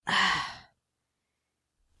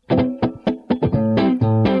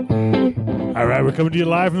right, we're coming to you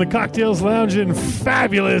live from the Cocktails Lounge in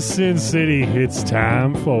fabulous Sin City. It's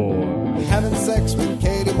time for Having Sex with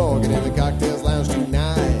Katie Morgan in the Cocktails Lounge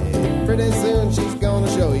tonight. Pretty soon she's gonna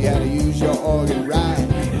show you how to use your organ right.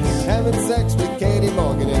 Having sex with Katie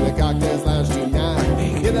Morgan in the Cocktails Lounge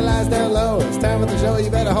tonight. Get the lights down low, it's time for the show, you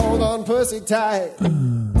better hold on pussy tight.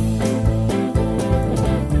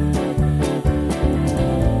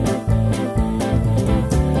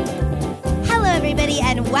 Everybody,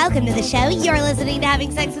 and welcome to the show. You're listening to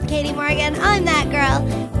Having Sex with Katie Morgan. I'm that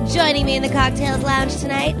girl. Joining me in the Cocktails Lounge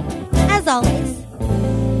tonight, as always,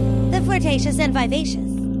 the flirtatious and vivacious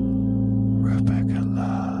Rebecca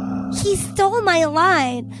Love. He stole my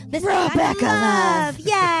line. Miss Rebecca Love. Yay.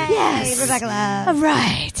 Yes. Rebecca Love. All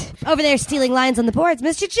right. Over there stealing lines on the boards,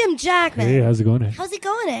 Mr. Jim Jackman. Hey, how's it going? How's it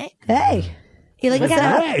going, eh? Hey. You're looking kind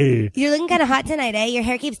of Hey. You're looking kind of hot tonight, eh? Your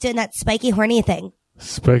hair keeps doing that spiky, horny thing.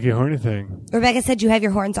 Spiky horny thing. Rebecca said you have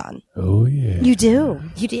your horns on. Oh, yeah. You do.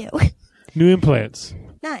 You do. New implants.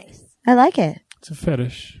 Nice. I like it. It's a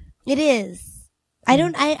fetish. It is. I've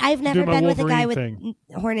never Doing my been with a guy Wolverine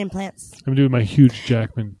with horn implants. I'm doing my huge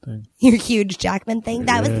Jackman thing. Your huge Jackman thing.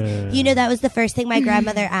 That Yeah. was, that was the first thing my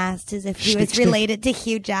grandmother asked, is if he was related to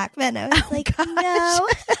Hugh Jackman. I was like, no.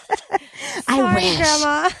 Sorry, wish.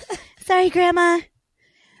 Grandma. Sorry, Grandma.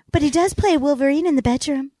 But he does play Wolverine in the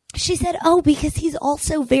bedroom. She said, oh, because he's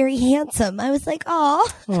also very handsome. I was like, oh,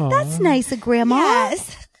 Aw. That's nice of Grandma.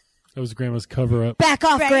 yes. That was Grandma's cover up. Back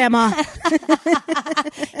off, Right. Grandma.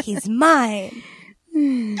 He's mine.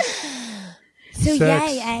 So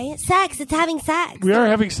Sex. yay, eh? Sex. It's having sex. We are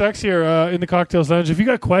having sex here in the Cocktails Lounge. If you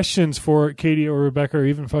got questions for Katie or Rebecca or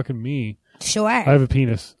even fucking me, Sure. I have a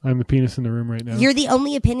penis. I'm the penis in the room right now. You're the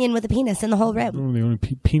only opinion with a penis in the whole room. I'm the only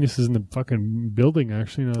penises in the fucking building,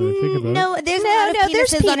 actually, now that I think about it. No, there's a lot of there's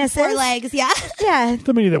penises on four penises. legs. Yeah. Yeah.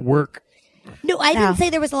 How many that work? No, I No. didn't say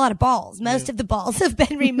there was a lot of balls. Most of the balls have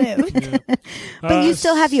been removed. But you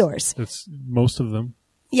still have yours. That's most of them.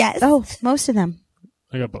 Yes. Oh, most of them.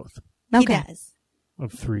 I got both. he Okay. does.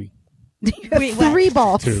 Of three. Wait, what? 3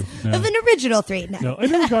 balls. Two. No. Of an original 3. No. No, I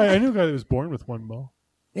knew a guy that was born with one ball.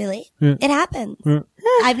 Really? Yeah. It happens. Yeah.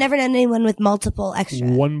 I've never known anyone with multiple extra.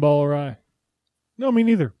 One ball awry. No, me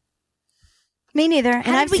neither. Me neither. And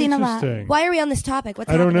How I've did we- seen a lot. Interesting. Why are we on this topic? What's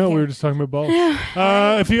I don't know. happening We were here? just talking about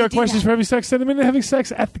balls. If you got questions for having sex, send them in to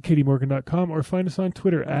havingsex@thekatiemorgan.com or find us on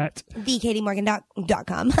Twitter at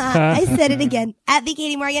thekatiemorgan.com. I said it again. At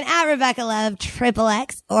thekatiemorgan, at Rebecca Love,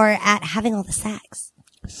 XXX, or at Having All the Sex.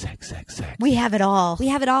 sex. We have it all. We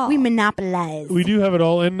have it all. We monopolize. We do have it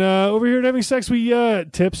all. And over here at Having Sex, we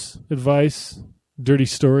tips, advice, dirty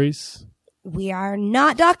stories. We are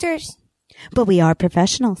not doctors. But we are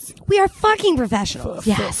professionals. We are fucking professionals.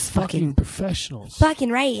 Yes, Fucking professionals. Fucking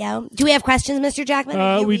right, yo. Do we have questions, Mr.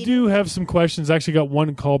 Jackman? You We read do have some questions. Actually got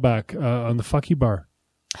one callback on the fucky bar.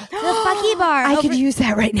 The fucky bar. I over, could use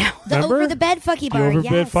that right now. the Remember? over the bed fucky The bar. overbed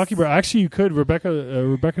yes. fucky bar. Actually, you could.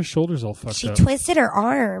 Rebecca's shoulders all fucked She up. twisted her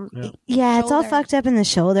arm. Yeah, it's all Shoulder. fucked up in the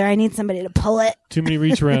shoulder. I need somebody to pull it. Too many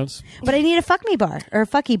reach arounds. But I need a fuck me bar or a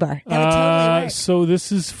fucky bar. That would totally work. So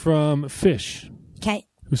this is from Fish. Okay.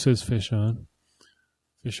 Who says fish on?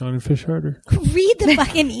 Fish on and fish harder. Read the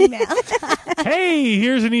fucking email. Hey,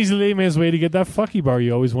 here's an easy layman's way to get that fucky bar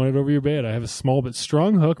you always wanted over your bed. I have a small but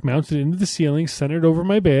strong hook mounted into the ceiling, centered over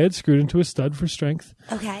my bed, screwed into a stud for strength.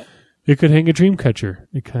 Okay. It could hang a dream catcher.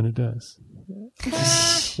 It kind of does.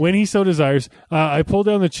 When he so desires, I pull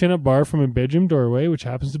down the chin-up bar from a bedroom doorway, which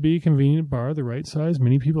happens to be a convenient bar, the right size.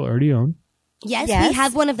 Many people already own. Yes, Yes. we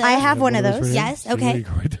have one of those. I have one of right those. here. Yes, So there okay. you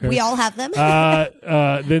go, right there. We all have them.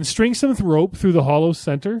 Then string some rope through the hollow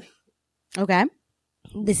center. Okay.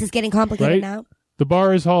 This is getting complicated Right? now. The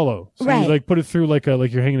bar is hollow, so Right. you put it through like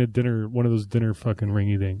you're hanging a dinner, one of those dinner fucking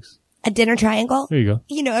ringy things. A dinner triangle. There you go.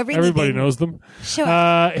 You know, Everybody knows them. Sure.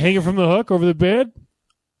 Hang it from the hook over the bed.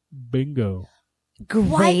 Bingo.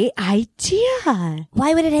 Great idea.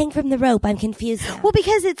 Why would it hang from the rope? I'm confused now. Well,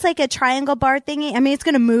 because it's like a triangle bar thingy. I mean, it's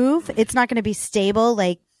going to move. It's not going to be stable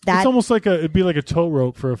like that. It's almost like it'd be like a tow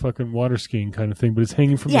rope for a fucking water skiing kind of thing, but it's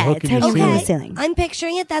hanging from Yeah, the hook it's in your hanging from ceiling. the ceiling. I'm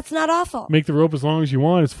picturing it. That's not awful. Make the rope as long as you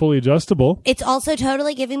want. It's fully adjustable. It's also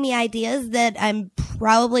totally giving me ideas that I'm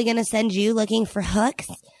probably going to send you looking for hooks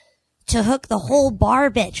to hook the whole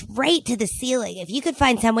bar bitch right to the ceiling. If you could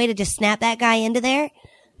find some way to just snap that guy into there,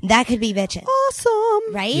 that could be bitchin'.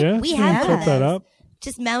 Awesome. Right? Yeah, We you have can one of set that those. up.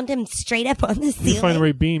 Just mount him straight up on the You ceiling. find the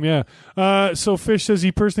right beam, yeah. So Fish says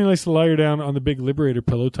he personally likes to lie her down on the big Liberator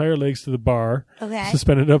pillow, tie her legs to the bar, Okay.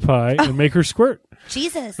 suspend it up high, and make her squirt.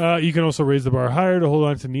 Jesus. You can also raise the bar higher to hold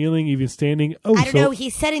on to kneeling, even standing. I don't know.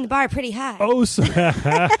 He's setting the bar pretty high.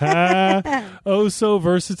 So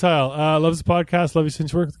versatile. Loves the podcast. Love you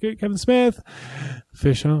since you work with Kevin Smith.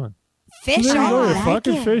 Fish on. Fish There you go. on. You're like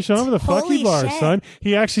fucking it. fish on with a Holy fucky bar, shit. son.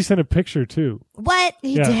 He actually sent a picture too. What?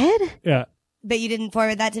 He Yeah. did? Yeah. But you didn't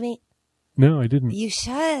forward that to me? No, I didn't. You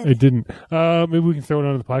should. I didn't. Maybe we can throw it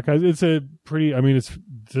on the podcast. It's a pretty. I mean, it's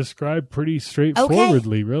described pretty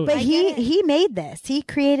straightforwardly. Really. But I get it. he made this. He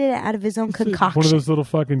created it out of his own It's concoction. one of those little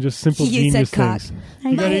fucking just simple You genius said cock.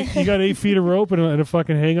 things. You got 8 feet of rope and a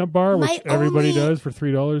fucking hang up bar, which My everybody only- does for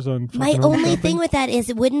 $3 on. My fucking Home only Shopping. thing with that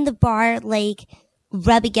is, wouldn't the bar like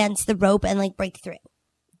rub against the rope and like break through?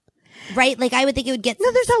 Right? Like I would think it would get. No,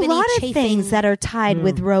 some there's a spinny, lot of chafing- things that are tied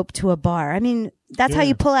with rope to a bar. I mean, that's how Yeah.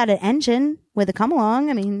 you pull out an engine with a come along.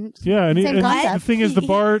 I mean, Yeah, and, Same and concept. the thing is, the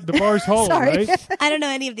bar's hollow, Sorry. right? I don't know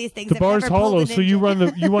any of these things. The I've bar's never pulled hollow, an so you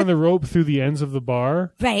engine. run the rope through the ends of the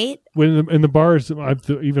bar. Right. And the bar is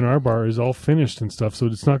even our bar is all finished and stuff, so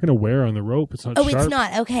it's not going to wear on the rope. It's not. Oh, sharp. it's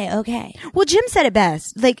not. Okay. well, Jim said it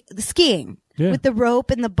best. Like the skiing Yeah. with the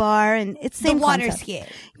rope and the bar, and it's the The same water concept. skiing.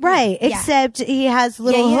 right? Yeah. Except he has a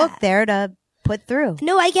little Yeah, yeah. hook there to put through.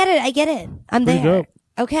 No, I get it. I'm Pretty there. dope.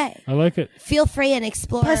 Okay. I like it. Feel free and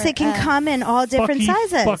explore. Plus, it can come in all different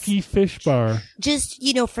sizes. Fucky fish bar. Just,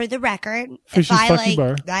 for the record, Fish's if I fucky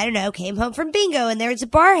bar. I don't know, came home from bingo and there's a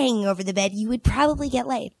bar hanging over the bed, you would probably get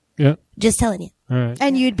laid. Yeah. Just telling you. All right.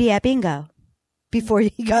 And you'd be at bingo before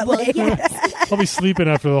you got laid. I'll be sleeping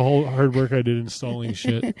after the whole hard work I did installing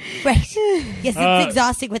shit. Right. Yes, it's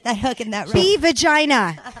exhausting with that hook and that rope. Be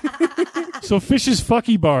vagina. So Fish's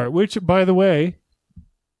Fucky Bar, which, by the way,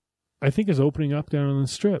 I think is opening up down on the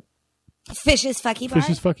strip. Fish's Fucky Bar?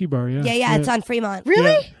 Fish's Fucky Bar, yeah. Yeah, it's on Fremont.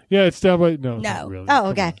 Really? Yeah, it's down by... No. Not No. really. Oh, Come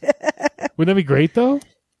okay. on. Wouldn't that be great, though?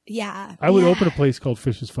 Yeah. I would Yeah. open a place called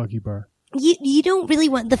Fish's Fucky Bar. You don't really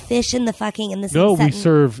want the fish and the fucking in the same No, we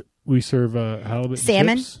setting. serve halibut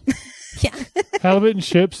Salmon? and chips. Yeah. Halibut and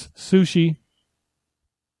chips, sushi,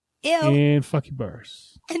 Ew. and Fucky Bars.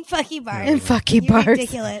 And fucky bars. And fucky You're bars.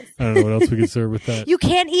 ridiculous. I don't know what else we could serve with that. You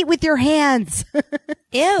can't eat with your hands.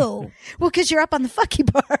 Ew. Well, because you're up on the fucky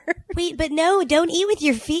bar. Wait, but no, don't eat with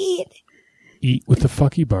your feet. Eat with the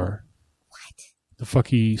Fucky Bar. What? The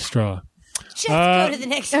Fucky straw. Just go to the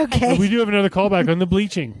next one. Okay. We do have another callback on the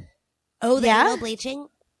bleaching. Oh, the Yeah? anal bleaching?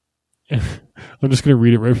 I'm just going to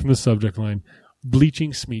read it right from the subject line.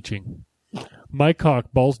 Bleaching smeeching. My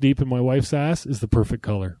cock balls deep in my wife's ass is the perfect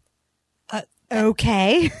color.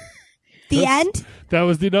 Okay. The end? That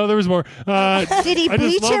was no, there was more. Did he I just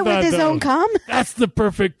bleach love it with that, his though. own cum? That's the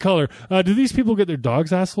perfect color. Do these people get their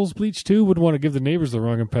dogs' assholes bleached too? Wouldn't want to give the neighbors the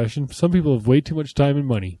wrong impression. Some people have way too much time and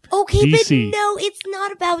money. Okay, DC. but no, it's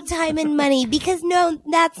not about time and money because no,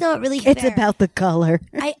 that's not really fair. It's about the color.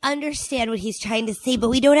 I understand what he's trying to say, but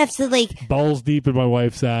we don't have to Balls deep in my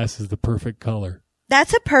wife's ass is the perfect color.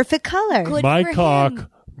 That's a perfect color. Good My for cock, him.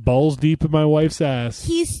 balls deep in my wife's ass.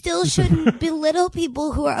 He still shouldn't belittle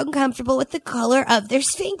people who are uncomfortable with the color of their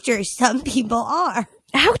sphincters. Some people are.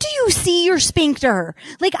 How do you see your sphincter?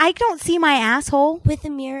 Like, I don't see my asshole. With a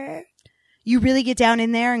mirror. You really get down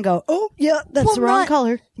in there and go, oh, yeah, that's Well, the wrong not-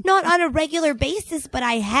 color. Not on a regular basis, but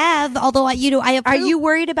I have. Although I approve. Are you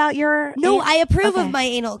worried about your... No, I approve Okay. of my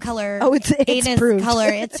anal color. Oh, it's anus approved. color.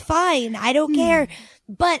 It's fine. I don't care.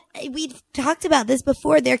 But we've talked about this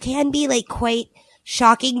before. There can be quite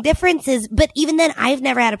shocking differences. But even then, I've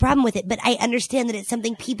never had a problem with it. But I understand that it's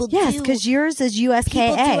something people Yes, do. because yours is People do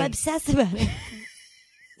USKA. obsess about it.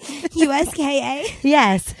 USKA?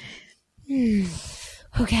 Yes.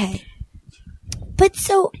 Okay. But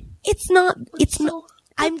so, it's not,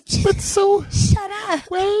 I'm just, So, shut up.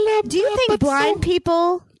 Do you think blind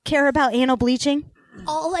people care about anal bleaching?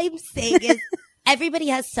 All I'm saying is everybody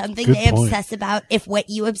has something Good they point. obsess about. If what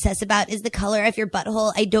you obsess about is the color of your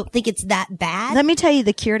butthole, I don't think it's that bad. Let me tell you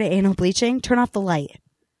the cure to anal bleaching. Turn off the light.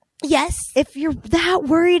 Yes. If you're that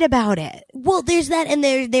worried about it, Well, there's that, and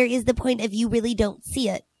there is the point of you really don't see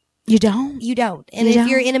it. you don't. You don't. And You if don't?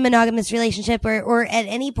 you're in a monogamous relationship or at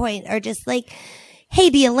any point are just hey,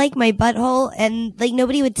 do you like my butthole? And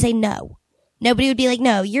nobody would say no. Nobody would be like,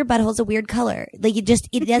 no, your butthole's a weird color.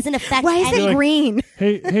 It doesn't affect Why is any- it like- green?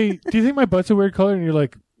 hey, do you think my butt's a weird color? And you're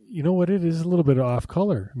like, you know what? It is a little bit off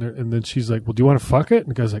color. And then she's like, well, do you want to fuck it?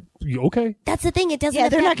 And the guy's like, you okay? That's the thing. It doesn't Yeah,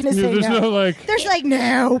 they're not affect, going to say There's no. no like, There's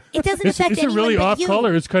no. it doesn't it's affect a anyone really but off you.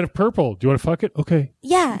 color. It's kind of purple. Do you want to fuck it? Okay.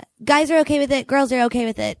 Yeah. Guys are okay with it. Girls are okay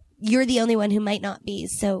with it. You're the only one who might not be.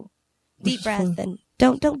 So deep is breath fine. and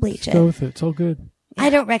don't bleach Go it. with it. It's all good. I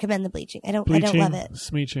don't recommend the bleaching. I don't love it.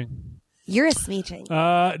 Smeeching. You're a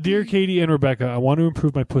smeeching. Dear Katie and Rebecca, I want to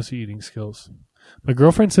improve my pussy eating skills. My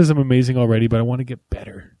girlfriend says I'm amazing already, but I want to get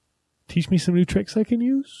better. Teach me some new tricks I can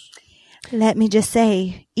use. Let me just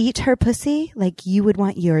say, eat her pussy like you would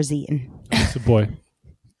want yours eaten. It's a boy.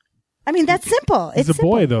 I mean, that's simple. It's a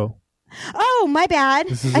simple. boy, though. Oh, my bad.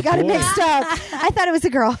 I got it mixed up. I thought it was a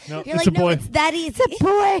girl. No, You're it's like, a boy. no, it's that easy. It's a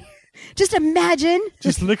boy. Just imagine.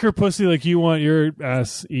 Just lick her pussy like you want your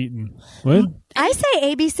ass eaten. What? I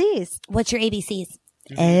say ABCs. What's your ABCs?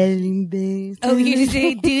 ABCs. Oh, you just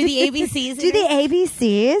do the ABCs? Do the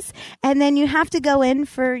ABCs, and then you have to go in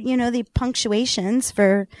for, the punctuations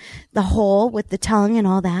for the hole with the tongue and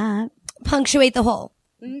all that. Punctuate the hole.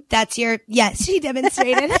 That's yes, she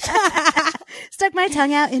demonstrated. Stuck my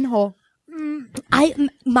tongue out in hole.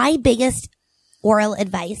 My biggest oral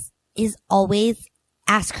advice is always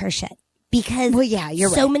ask her shit. Because you're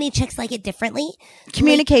so right. many chicks like it differently.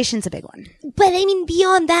 Communication's a big one. But I mean,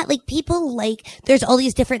 beyond that, like people there's all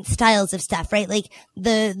these different styles of stuff, right? Like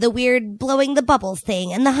the weird blowing the bubbles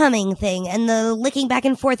thing and the humming thing and the licking back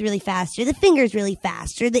and forth really fast or the fingers really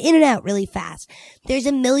fast or the in and out really fast. There's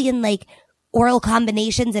a million oral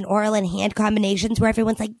combinations and oral and hand combinations where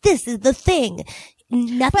everyone's like, this is the thing.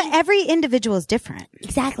 Nothing. But every individual is different.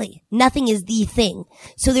 Exactly. Nothing is the thing.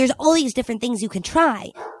 So there's all these different things you can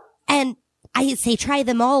try. And I say try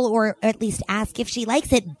them all or at least ask if she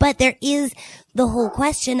likes it. But there is the whole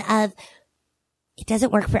question of it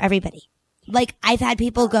doesn't work for everybody. Like I've had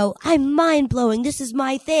people go, I'm mind blowing. This is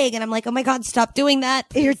my thing. And I'm like, oh my God, stop doing that.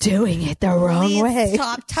 You're doing it the wrong Please way.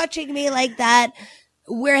 Stop touching me like that.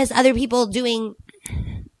 Whereas other people doing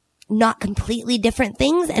not completely different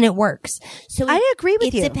things and it works. So I agree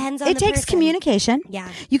with you. It depends on it the takes person. communication. Yeah.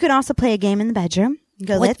 You can also play a game in the bedroom.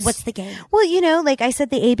 Go, What's the game? Well, like I said,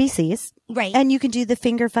 the ABCs. Right. And you can do the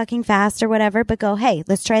finger fucking fast or whatever, but go, hey,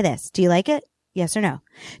 let's try this. Do you like it? Yes or no?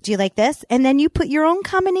 Do you like this? And then you put your own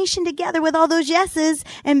combination together with all those yeses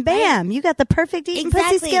and bam, you got the perfect eating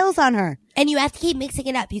pussy skills on her. And you have to keep mixing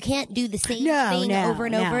it up. You can't do the same thing over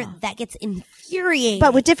and over. That gets infuriating.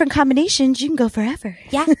 But with different combinations, you can go forever.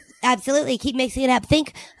 Yeah, absolutely. Keep mixing it up.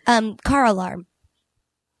 Think, car alarm.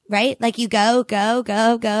 Right? Like you go,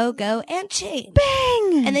 and change.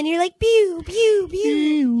 Bang! And then you're like, pew, pew,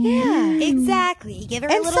 pew. Yeah. Exactly. Give her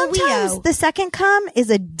And a little sometimes wee-o. the second come is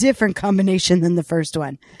a different combination than the first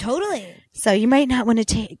one. Totally. So you might not want to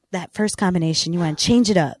take that first combination. You want to change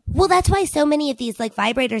it up. Well, that's why so many of these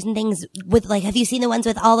vibrators and things with have you seen the ones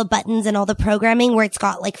with all the buttons and all the programming where it's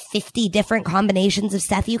got 50 different combinations of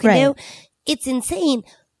stuff you can do? It's insane.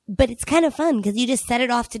 But it's kind of fun because you just set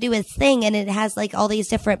it off to do its thing and it has all these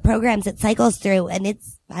different programs it cycles through. And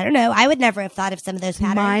it's, I don't know. I would never have thought of some of those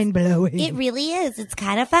patterns. Mind blowing. It really is. It's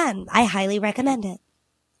kind of fun. I highly recommend it.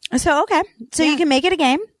 So, okay. So you can make it a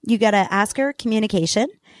game. You got to ask her communication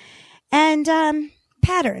and,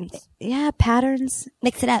 Patterns. Yeah, patterns.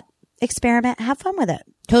 Mix it up. Experiment. Have fun with it.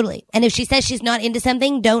 Totally. And if she says she's not into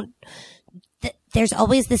something, there's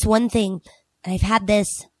always this one thing. And I've had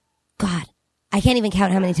this, God, I can't even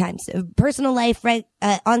count how many times. Personal life, right,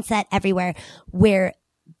 on set, everywhere, where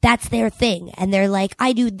that's their thing. And they're like,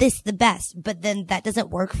 I do this the best, but then that doesn't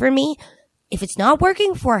work for me. If it's not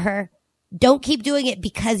working for her, don't keep doing it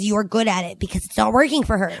because you're good at it, because it's not working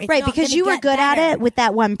for her. It's Right, not because gonna you were get good better. at it with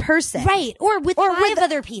that one person. Right. Or with five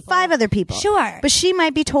other people. 5 other people. Sure. But she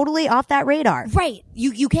might be totally off that radar. Right.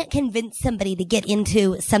 You can't convince somebody to get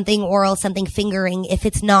into something oral, something fingering if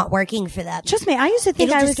it's not working for them. Trust me, I used to think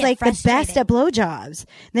It'll I just was get the best frustrating. at blowjobs.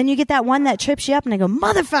 Then you get that one that trips you up and I go,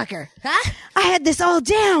 motherfucker, Huh? I had this all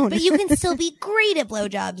down. But you can still be great at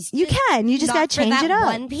blowjobs. You can. You just Not got to for change that it up.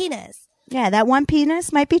 one penis. Yeah, that one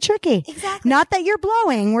penis might be tricky. Exactly. Not that you're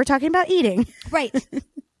blowing. We're talking about eating. Right.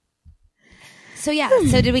 So yeah.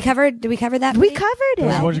 So did we cover that? We Pretty? covered That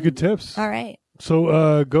was a it. bunch of good tips. All right.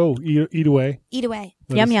 So go eat away. Eat away.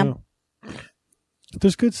 Let Yum, us yum. know.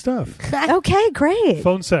 There's good stuff. Okay, great.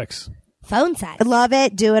 Phone sex. Phone sex. I love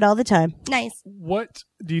it. Do it all the time. Nice. What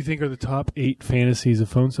do you think are the top 8 fantasies of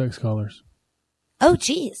phone sex callers? Oh,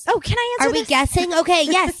 geez. Oh, can I answer Are we this? guessing? Okay.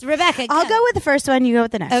 Yes, Rebecca. I'll go with the first one. You go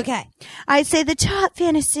with the next. Okay. I'd say the top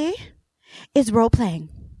fantasy is role playing.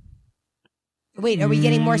 Wait, are we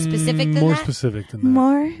getting more specific than More that? specific than that.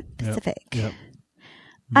 More specific. Yep.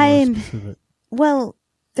 I'm- Specific. Well,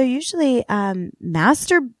 they're usually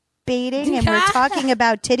masturbating, and we're talking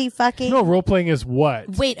about titty fucking. No, role playing is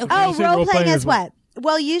what? Wait. Okay. Oh, You say role role playing playing as is what?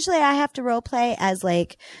 Well, usually I have to role play as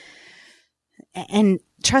and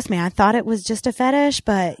trust me, I thought it was just a fetish,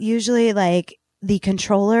 but usually the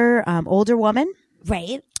controller, older woman,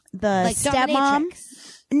 Right. the Like stepmom,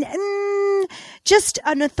 dominatrix. Just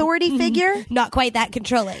an authority figure. Not quite that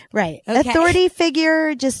controlling. Right. Okay. Authority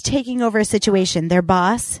figure just taking over a situation. Their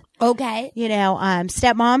boss, Okay.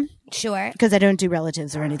 stepmom, Sure. because I don't do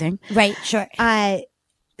relatives or anything. Right. Sure.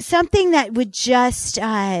 Something that would just,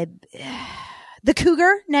 the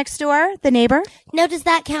cougar next door, the neighbor. Now, does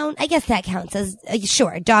that count? I guess that counts as,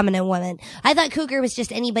 sure, dominant woman. I thought cougar was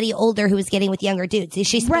just anybody older who was getting with younger dudes. Is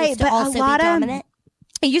she supposed Right, to but also a lot be of- dominant?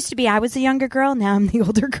 It used to be I was the younger girl. Now I'm the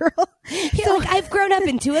older girl. You're like, I've grown up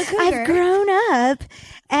into a cougar. I've grown up,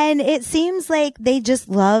 and it seems like they just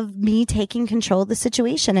love me taking control of the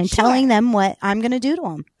situation and telling them what I'm going to do to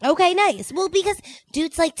them. Okay, nice. Well, because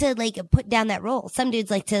dudes like to put down that role. Some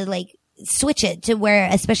dudes like to switch it to where,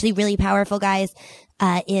 especially really powerful guys,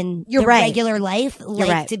 in You're their right. regular life,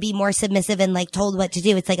 right. to be more submissive and told what to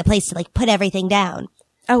do. It's like a place to put everything down.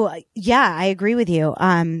 Oh, yeah, I agree with you.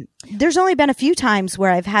 There's only been a few times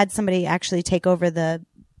where I've had somebody actually take over the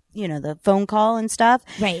phone call and stuff.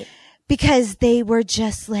 Right. Because they were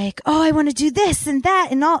just like, oh, I want to do this and that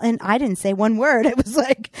and all. And I didn't say one word. It was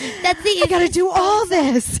like, That's the I got to do all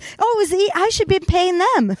this. Oh, I should be paying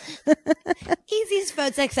them. easiest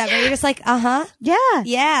phone sex ever. You're just like, uh-huh. Yeah.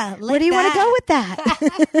 Yeah. Where do you want to go with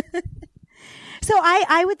that? So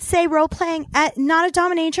I would say role playing not a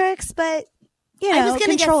dominatrix, but I was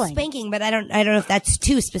going to controlling. guess spanking, but I don't know if that's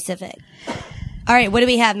too specific. All right. What do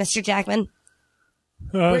we have, Mr. Jackman?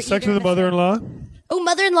 Sex either with a the mother-in-law. Oh,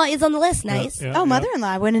 mother-in-law is on the list. Nice. Yeah, Oh, yeah. mother-in-law.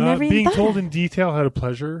 I would have never even Being thought told of. in detail how to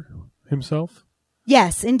pleasure himself.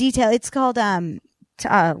 Yes, in detail. It's called, oh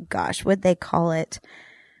gosh, what'd they call it?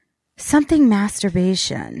 Something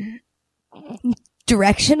masturbation.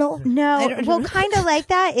 Directional? No, well, kind of like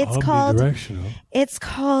that. It's called,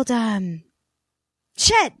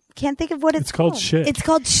 shit. Can't think of what It's called shit. It's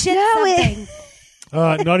called shit No,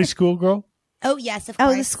 something. Naughty schoolgirl. Oh, yes, of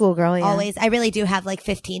course. Oh, the schoolgirl, yeah. Always. I really do have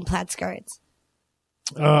 15 plaid skirts.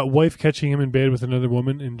 Wife catching him in bed with another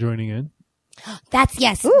woman and joining in. That's,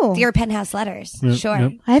 yes, Ooh. your penthouse letters. Yep, Sure.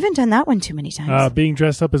 yep. I haven't done that one too many times. Being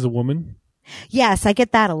dressed up as a woman. Yes, I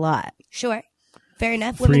get that a lot. Sure. Fair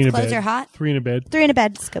enough. 3 in Women's a clothes bed. are hot. 3 in a bed. 3 in a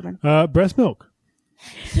bed is a good one. Breast milk.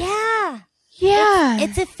 Yeah. Yeah.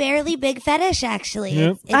 It's a fairly big fetish, actually.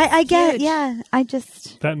 Yep. It's I get, huge. yeah. I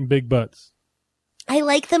just That and big butts. I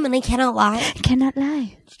like them and I cannot lie. cannot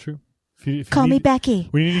lie. It's true. If you Call me need- Becky.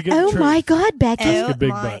 We need to get. Oh my God, Becky. Oh a big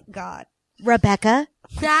my butt. God. Rebecca.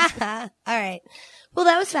 All right. Well,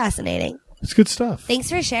 that was fascinating. It's good stuff. Thanks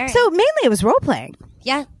for sharing. So mainly it was role playing.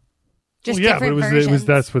 yeah. Just Well, yeah, but different it was versions.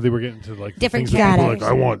 that's what they were getting to, Different things that people were characters. like,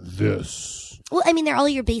 I want this. Well, I mean, they're all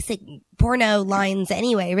your basic porno lines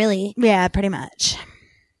anyway, really. Yeah, pretty much.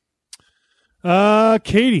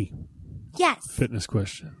 Katie, Yes. fitness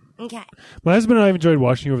question. Okay. My husband and I have enjoyed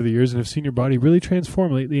watching you over the years and have seen your body really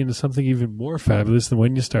transform lately into something even more fabulous than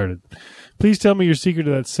when you started. Please tell me your secret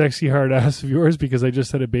to that sexy hard ass of yours, because I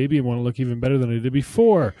just had a baby and want to look even better than I did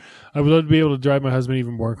before. I would love to be able to drive my husband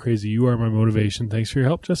even more crazy. You are my motivation. Thanks for your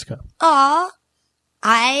help, Jessica. Aw.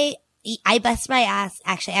 I bust my ass.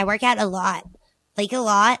 Actually, I work out a lot. A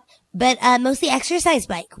lot. But mostly exercise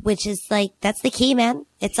bike, which is that's the key, man.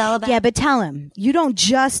 It's all about. Yeah, but tell him you don't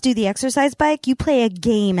just do the exercise bike. You play a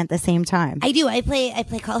game at the same time. I do. I play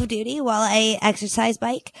Call of Duty while I exercise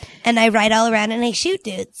bike, and I ride all around and I shoot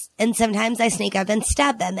dudes. And sometimes I sneak up and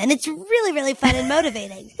stab them, and it's really, really fun and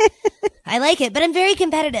motivating. I like it, but I'm very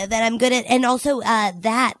competitive, and I'm good at. And also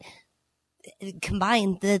that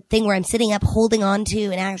combined, the thing where I'm sitting up holding on to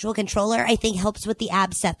an actual controller, I think helps with the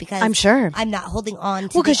ab stuff, because I'm sure. I'm not holding on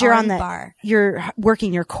to Well, because the you're arm on the bar. you're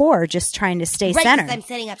working your core, just trying to stay Right, 'cause centered. I'm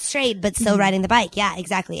sitting up straight, but still riding the bike. Yeah,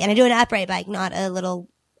 exactly. And I do an upright bike, not a little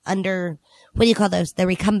under, what do you call those? The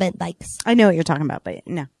recumbent bikes. I know what you're talking about, but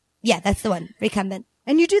no. Yeah, that's the one. Recumbent.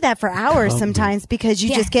 And you do that for hours sometimes because you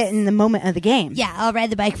Yeah. just get in the moment of the game. Yeah, I'll ride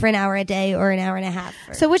the bike for an hour a day or an hour and a half.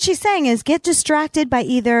 So what she's saying is get distracted by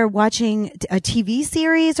either watching a TV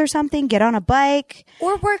series or something, get on a bike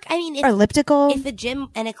or work. I mean, or elliptical. if a gym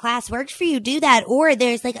and a class works for you, do that. Or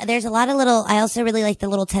there's a lot of little, I also really like the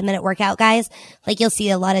little 10-minute workout guys. You'll see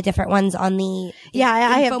a lot of different ones on the Yeah,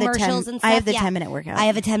 I have the infomercials 10 and stuff. I have the Yeah. 10-minute workout. I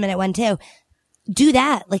have a 10-minute one too. Do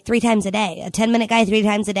that 3 times a day. A 10-minute guy 3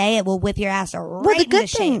 times a day. It will whip your ass right the good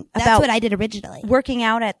into thing shape. That's about what I did originally. Working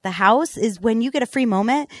out at the house is when you get a free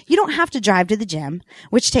moment, you don't have to drive to the gym,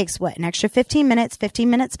 which takes an extra 15 minutes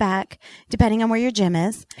back, depending on where your gym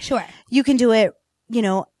is. Sure. You can do it,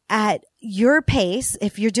 at your pace.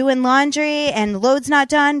 If you're doing laundry and the load's not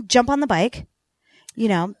done, jump on the bike.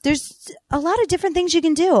 There's a lot of different things you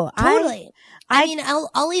can do. Totally. I mean,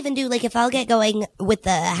 I'll even do if I'll get going with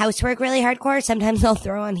the housework really hardcore, sometimes I'll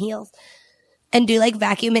throw on heels. and do like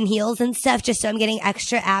vacuum and heels and stuff just so I'm getting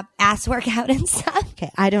extra ass workout and stuff. Okay,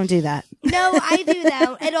 I don't do that. No, I do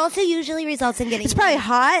though. It also usually results in getting. It's probably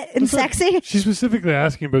hot and sexy. She's specifically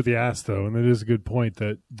asking about the ass, though, and that is a good point.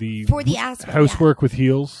 That the For the ass, housework with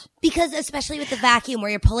heels. Because especially with the vacuum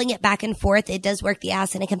where you're pulling it back and forth, it does work the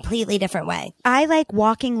ass in a completely different way. I like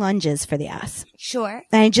walking lunges for the ass. Sure.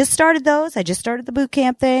 And I just started those. I just started the boot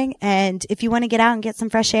camp thing. And if you want to get out and get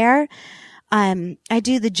some fresh air, I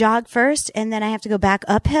do the jog first and then I have to go back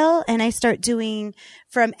uphill and I start doing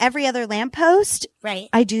from every other lamppost. Right.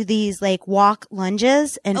 I do these like walk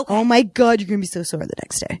lunges and oh my God, you're going to be so sore the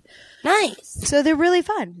next day. Nice. So they're really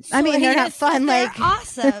fun. I mean, they're not fun. They're like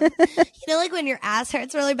awesome. Like when your ass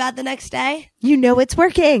hurts really bad the next day. You know, it's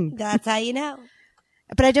working, That's how you know.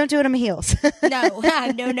 but I don't do it on my heels. No,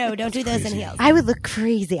 don't do those in heels. I would look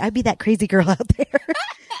crazy. I'd be that crazy girl out there.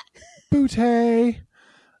 Booty.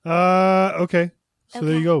 Okay. So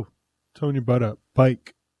there you go. Tone your butt up.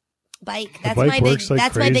 Bike. Bike. That's bike my big. works like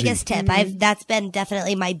that's my crazy. biggest tip. That's been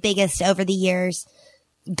definitely my biggest over the years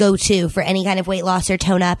go to for any kind of weight loss or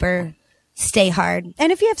tone up or stay hard.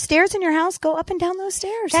 And if you have stairs in your house, go up and down those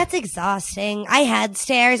stairs. That's exhausting. I had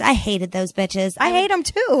stairs. I hated those bitches. I hate them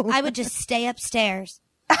too. I would just stay upstairs.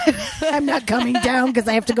 I'm not coming down because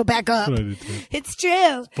I have to go back up. That's what I do too. It's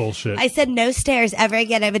true. Bullshit. I said no stairs ever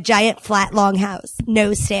again. I have a giant, flat, long house.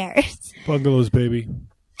 No stairs. Bungalows, baby.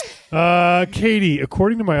 Katie,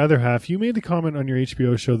 according to my other half, you made the comment on your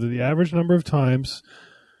HBO show that the average number of times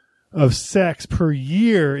of sex per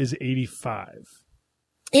year is 85.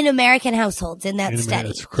 In American households, in that study.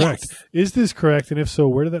 That's correct. Yes. Is this correct? And if so,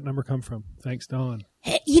 where did that number come from? Thanks, Dawn.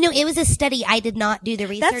 It was a study. I did not do the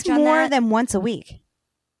research That's on more that. than once a week.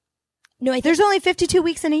 No, I think, There's only 52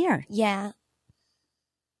 weeks in a year. yeah.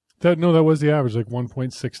 That was the average, like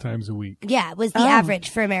 1.6 times a week. Yeah, it was the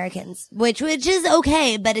average for Americans, which is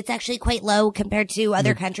okay, but it's actually quite low compared to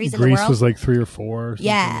other countries in the Greece world. was like 3 or 4. Or something.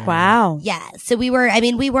 Yeah. Wow. Yeah, so we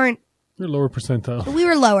weren't, They're lower percentile. we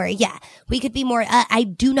were lower, yeah. We could be more, I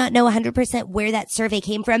do not know 100% where that survey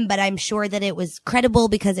came from, but I'm sure that it was credible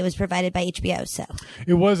because it was provided by HBO, so.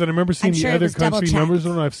 It was, and I remember seeing I'm sure the it other was country double-checked. numbers,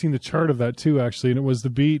 and I've seen the chart of that too, actually, and it was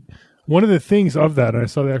the beat. One of the things of that, and I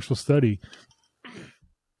saw the actual study,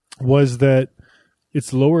 was that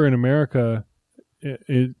it's lower in America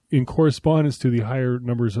in correspondence to the higher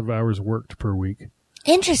numbers of hours worked per week.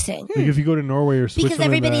 Interesting. Like if you go to Norway or Switzerland, Because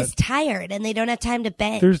everybody's tired and they don't have time to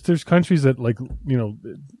bang. there's countries that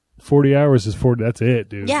 40 hours is 40. That's it,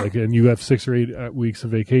 dude. Yeah. And you have 6 or 8 weeks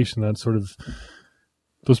of vacation. That's sort of.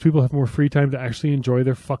 Those people have more free time to actually enjoy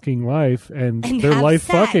their fucking life and their have life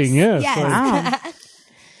sex. fucking. Yes. Yes. Like,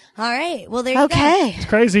 All right. Well, there you go. Okay. it's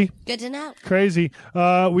crazy. Good to know. Crazy. We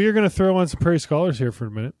are going to throw on some Prairie Scholars here for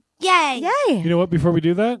a minute. Yay. Yay. You know what? Before we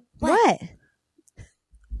do that, What?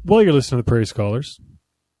 while you're listening to the Prairie Scholars,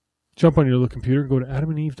 jump on your little computer and go to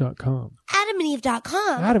adamandeve.com.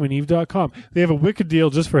 AdamandEve.com. AdamandEve.com. They have a wicked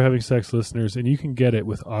deal just for having sex listeners, and you can get it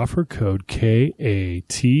with offer code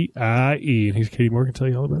KATIE. And here's Katie Moore can tell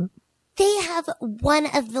you all about it. They have one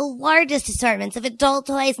of the largest assortments of adult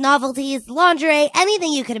toys, novelties, lingerie,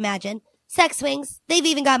 anything you could imagine. Sex swings. They've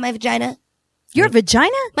even got my vagina. Your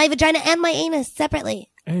vagina? My vagina and my anus separately.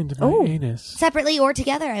 And my anus. Separately or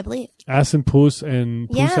together, I believe. Ass and puss and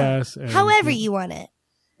puss Yeah. ass. And, However you want it.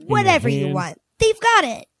 Whatever you hand. want. They've got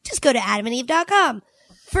it. Just go to adamandeve.com.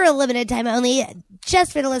 For a limited time only,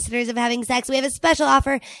 just for the listeners of Having Sex, we have a special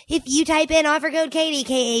offer. If you type in offer code Katie,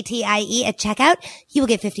 KATIE at checkout, you will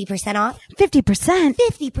get 50% off. 50%.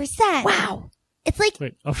 50%. Wow. It's like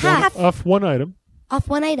Wait, off half one item. off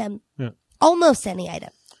one item. Yeah. Almost any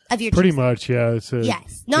item of your Pretty choosing. much, yeah. It's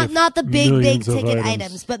Yes. Not the big millions of ticket items.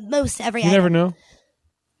 items, but most every You item. never know.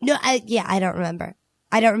 No, I don't remember.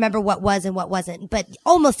 I don't remember what was and what wasn't, but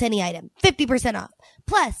almost any item. 50% off.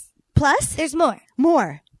 Plus, Plus, there's more.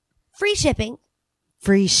 more. Free shipping,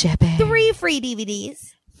 Free shipping. 3 free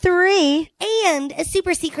DVDs, 3. and a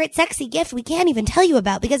super secret sexy gift we can't even tell you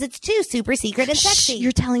about because it's too super secret and sexy.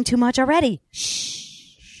 You're telling too much already.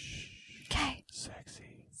 Okay. Sexy.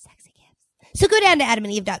 Sexy gifts. So go down to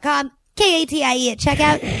adamandeve.com, KATIE at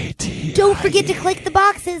checkout. Don't forget to click the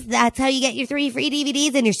boxes. That's how you get your 3 free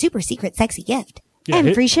DVDs and your super secret sexy gift. Yeah, And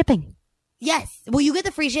hit- free shipping. Yes. Well, you get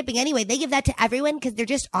the free shipping anyway. They give that to everyone because they're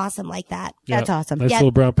just awesome like that. That's awesome. Nice Yeah.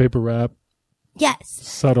 little brown paper wrap. Yes.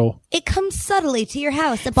 Subtle. It comes subtly to your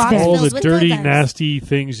house. The box All fills the with dirty, clothes. nasty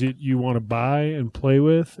things that you want to buy and play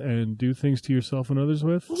with and do things to yourself and others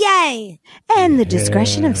with. Yay. And the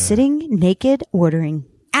discretion Yeah. of sitting naked ordering.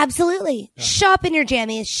 Absolutely. Shop in your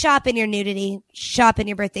jammies, shop in your nudity, shop in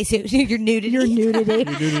your birthday suit, your nudity. Your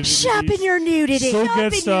nudity. Shop in your nudity. So Shop get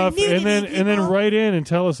in your stuff nudity, and then write in and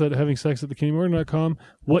tell us at havingsexattheKennyMorgan.com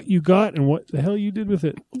what you got and what the hell you did with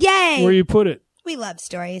it. Yay. Where you put it. We love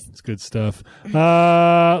stories. It's good stuff.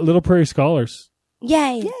 Little Prairie Scholars.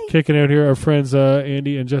 Yay. Kicking out here. Our friends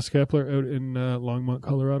Andy and Jessica Epler out in Longmont,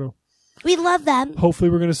 Colorado. We love them.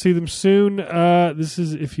 Hopefully we're going to see them soon. This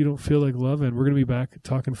is If You Don't Feel Like Love, and we're going to be back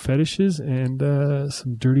talking fetishes and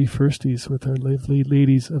some dirty firsties with our lovely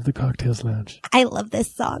ladies of the Cocktails Lounge. I love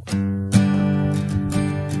this song.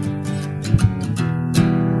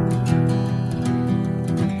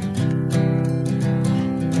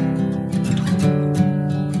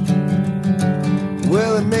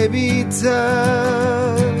 Well, it may be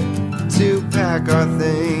time to pack our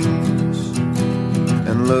things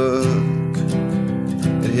and look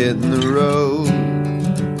at hitting the road.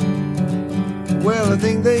 Well, I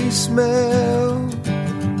think they smell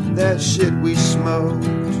that shit we smoked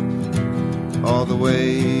all the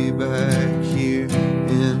way back here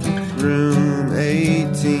in room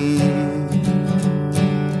 18.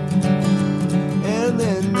 And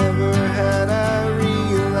then never had I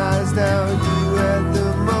realized how you had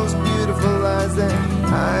the most beautiful eyes that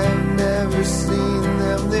I've never seen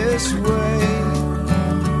them this way.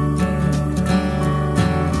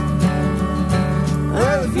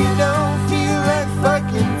 Well, if you don't feel like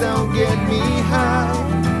fucking, don't get me high.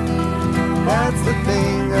 That's the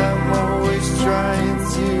thing I'm always trying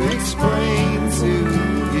to explain to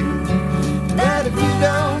you. That if you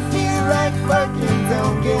don't feel like fucking,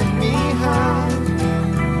 don't get me high.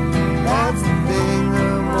 That's the thing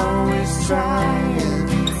I'm always trying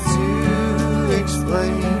to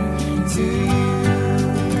explain to you.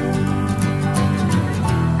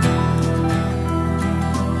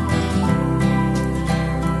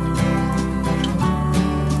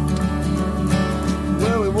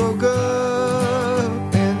 Well, we woke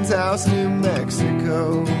up in Taos, New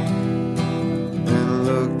Mexico, and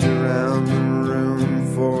looked around the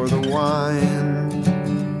room for the wine.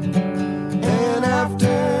 And after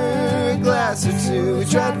a glass or two, we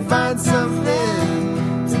tried to find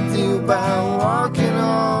something to do by walking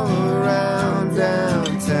all around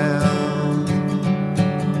downtown.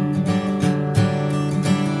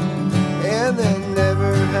 And then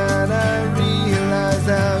never had I realized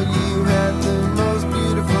how you had the most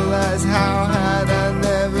beautiful eyes. How had I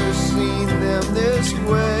never seen them this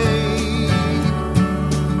way?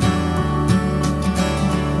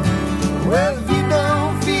 Well, if you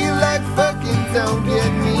don't feel like fucking, don't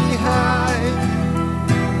get me high.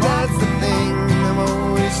 That's the thing I'm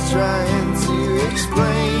always trying to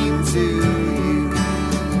explain to you.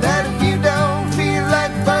 That if you don't feel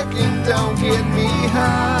like fucking, don't get me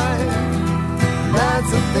high. That's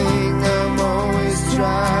the thing I'm always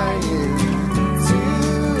trying to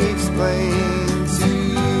explain to you.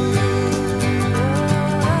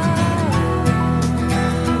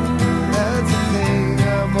 That's the thing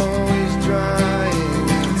I'm always trying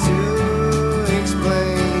to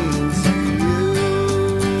explain to you.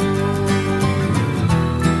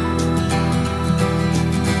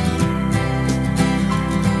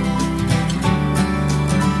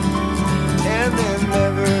 And then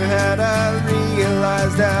never had I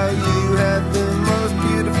realized how you had the most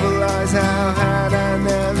beautiful eyes. How had I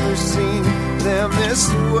never seen them this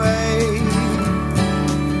way?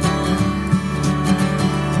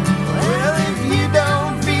 Well, if you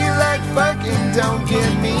don't feel like fucking, don't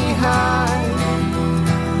get me high.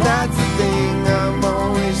 That's the thing I'm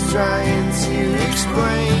always trying to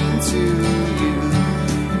explain to you.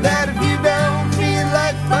 That if you don't feel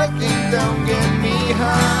like fucking, don't get me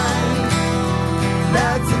high.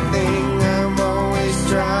 That's the thing I'm always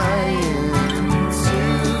trying to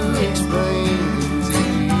explain to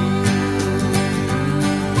you.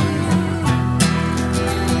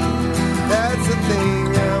 That's the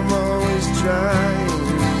thing I'm always trying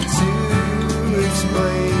to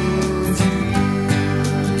explain to you.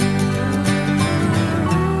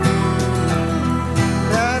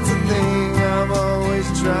 That's the thing I'm always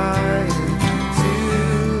trying to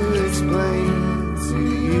explain to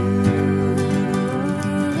you.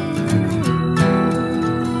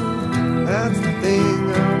 That's the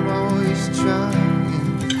thing I'm always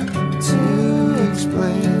trying to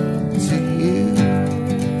explain to you.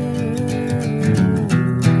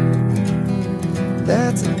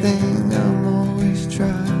 That's the thing I'm always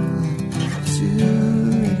trying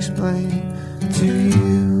to explain to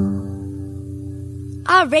you.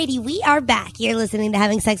 Alrighty, we are back. You're listening to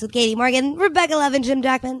Having Sex with Katie Morgan, Rebecca Love, and Jim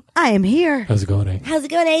Jackman. I am here. How's it going, eh? How's it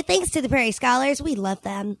going, eh? Thanks to the Prairie Scholars. We love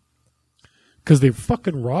them. Because they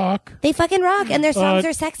fucking rock. They fucking rock, and their songs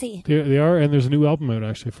are sexy. They are, and there's a new album out,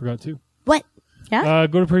 actually. I forgot to. What? Yeah.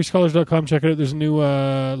 Go to prairiescholars.com, check it out. There's a new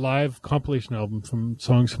live compilation album from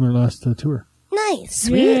songs from their last tour. Nice.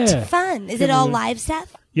 Sweet. Yeah. Fun. Is it all live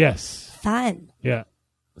stuff? Yes. Fun. Yeah.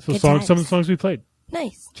 So Good some times. of the songs we played.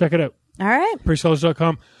 Nice. Check it out. All right.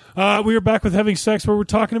 prairiescholars.com. We are back with Having Sex, where we're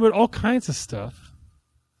talking about all kinds of stuff.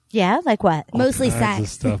 Yeah, like what? Mostly Kinds of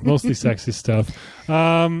sex. stuff. Mostly sexy stuff.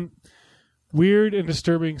 Weird and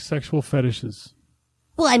disturbing sexual fetishes.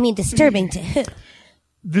 Well, I mean, disturbing to who?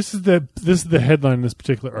 This is the headline in this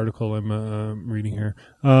particular article I'm reading here.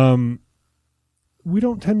 We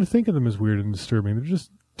don't tend to think of them as weird and disturbing. They're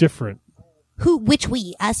just different. Who? Which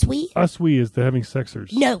we? Us? We? Us, we, as the having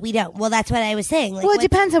sexers. No, we don't. Well, that's what I was saying. Like, Well, it what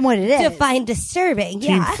depends on what it is. to find disturbing.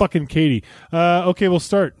 Team Yeah. fucking Katie. Okay, we'll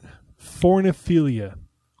start. Forniphilia.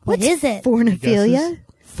 What is it? Forniphilia? Guesses?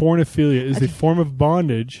 Forniphilia is a form of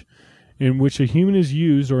bondage in which a human is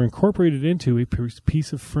used or incorporated into a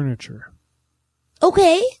piece of furniture.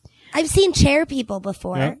 Okay. I've seen chair people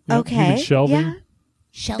before. Yeah, yeah. Okay. Human shelving. Yeah.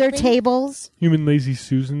 Shelving. Their tables. Human lazy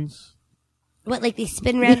Susans. What, like they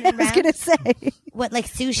spin round I and was round? going to say. What, like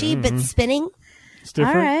sushi, but spinning? It's All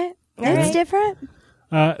different. right. That's right. different.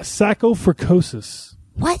 Sacofricosis.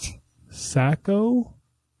 What? Sacco?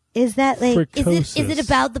 Is that like... Fricosis. Is it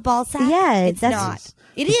about the ball sack? Yeah, it's that's- not.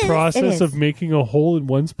 It the is. process It is. of making a hole in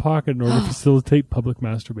one's pocket in order to facilitate public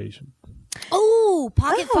masturbation. Oh,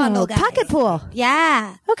 pocket fondle guys. pocket pool.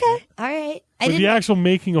 Yeah. Okay. All right. But the actual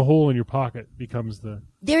making a hole in your pocket becomes the...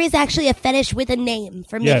 There is actually a fetish with a name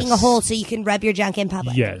for Yes. making a hole so you can rub your junk in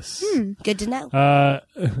public. Yes. Good to know.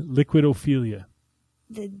 Liquidophilia.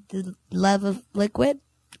 The love of liquid.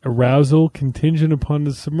 Arousal contingent upon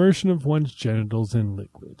the submersion of one's genitals in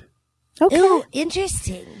liquid. Okay. Ew,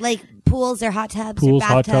 interesting. Like pools or hot tubs Pools, or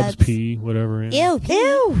hot bathtubs. tubs, pee, whatever. Yeah. Ew, pee.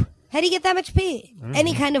 Ew. How do you get that much pee?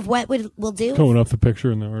 Any kind of wet will do. Going off the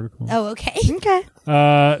picture in the article. Oh, okay. Okay.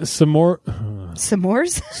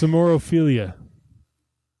 Samorophilia.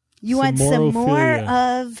 You want some more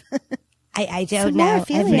Samorophilia. of... I don't Some know. more I have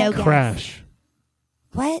feeling. no guess. Crash.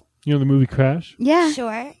 What? You know the movie Crash? Yeah.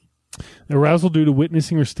 Sure. Arousal due to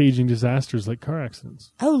witnessing or staging disasters like car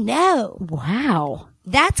accidents. Oh no, Wow.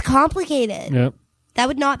 that's complicated. Yep. That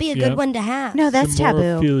would not be a good Yep. one to have. No, that's taboo.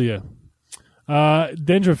 Samorophilia.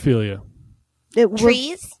 Dendrophilia.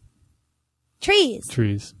 Trees.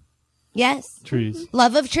 Trees. Yes. Trees.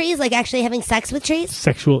 Love of trees, like actually having sex with trees.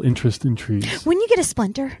 Sexual interest in trees. When you get a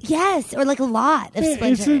splinter. Yes, or like a lot of It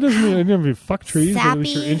splinters. doesn't mean I never fuck trees, but at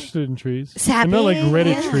least you're Sappy. interested in trees. Sappy, And not like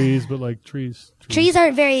Reddit yeah. trees, but like trees. Trees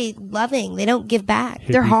aren't very loving. They don't give back.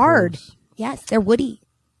 Hippie They're hard. curves. Yes, they're woody.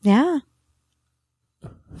 Yeah.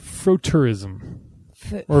 Frotteurism.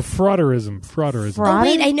 Or frauderism. Oh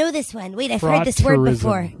wait, I know this one. Wait, I've heard this word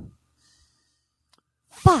before. Frauteurism.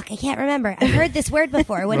 Fuck, I can't remember. I've heard this word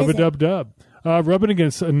before. What is it? Rub-a-dub-dub. Rubbing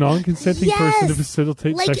against a non-consenting person to Yes!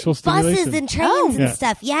 facilitate Like sexual buses stimulation. and trains and Yeah.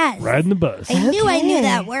 stuff. Yes. Riding the bus. I knew I knew Okay.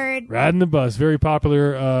 that word. Riding the bus. Very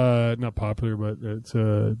popular. Not popular, but it's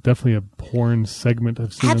definitely a porn segment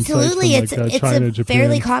I've seen Absolutely, on sites from, it's China, a Japan.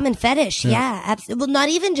 fairly common fetish. Yeah, absolutely. Well, not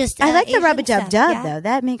even just. I like the Asian rub-a-dub-dub, stuff. Yeah. though.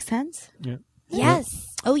 That makes sense. Yeah. Yes.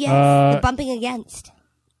 Oh yes. Uh, the bumping against.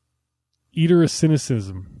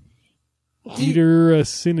 Eater-cynicism.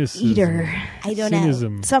 Eater-cynicism. Eater. I don't know.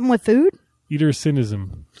 Cynism. Something with food?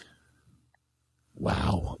 Eater-cynicism.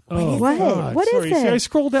 Wow. Oh, What? God. What is Sorry. it? See, I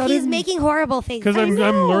scrolled out He's making horrible faces. because I'm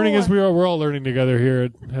learning as we're all learning together here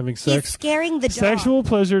at having He's sex. scaring the dog. Sexual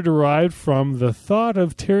pleasure derived from the thought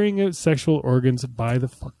of tearing out sexual organs by the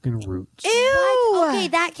fucking roots. What? Okay,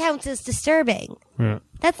 that counts as disturbing. Yeah.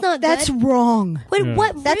 That's not That's good. wrong. Wait, Yeah.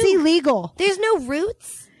 what? That's root? illegal. There's no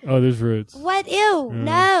roots. Oh, there's roots. What? Ew.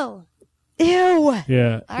 No. Ew.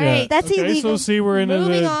 Yeah. All yeah. right. That's okay, illegal. So see, we're into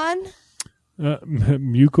Moving the on.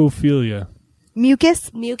 mucophilia.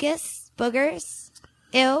 Mucus? Mucus, boogers.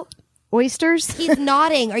 Ew. Oysters? He's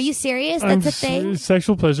nodding. Are you serious? That's a thing.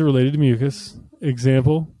 Sexual pleasure related to mucus.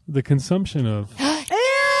 Example: the consumption of. Ew!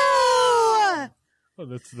 Oh,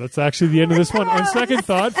 that's actually the end of this one. On second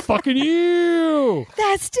thought, fucking you.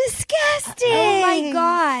 That's disgusting. Oh my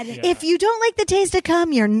god. If you don't like the taste of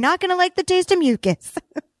cum, you're not going to like the taste of mucus.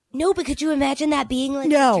 No, but could you imagine that being like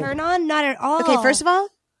No. a turn on? Not at all. Okay, first of all,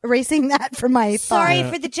 erasing that from my Sorry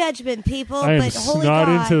thought. for the judgment, people, I am but holy not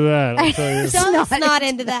god. into that. I'll tell you. Don't not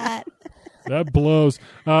into that. That blows.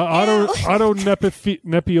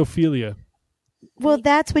 Autonepophilia. Well,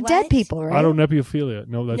 that's with dead What? people, right? Autonepophilia.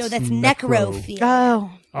 No, that's No, that's necro. necrophilia. Oh.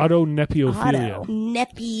 Autonepophilia.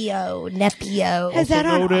 Nepio. Is that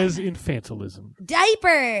also on- known as infantilism.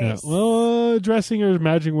 Diapers. Yeah. Well, dressing or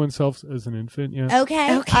imagining oneself as an infant. Yeah.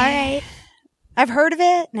 Okay. Okay. All right. I've heard of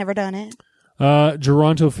it, never done it.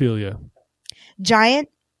 Gerontophilia. Giant,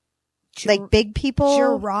 like big people.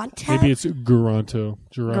 Geronto? Maybe it's Geronto.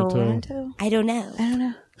 Geronto? I don't know. I don't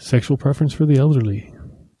know. Sexual preference for the elderly.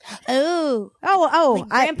 Oh. Oh, Like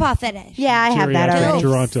grandpa fetish. yeah, I have that Geriatric already.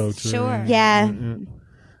 Geronto. Sure. Yeah.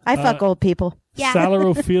 I fuck old people. Yeah.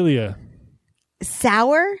 Salarophilia.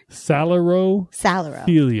 Sour?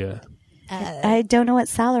 Salarophilia. Salaro. I don't know what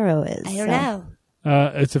Salaro is. I don't know.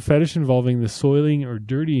 It's a fetish involving the soiling or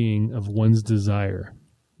dirtying of one's desire.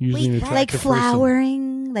 Usually an Wait, attractive Like person.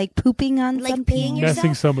 flowering, like pooping on Like something. peeing yourself?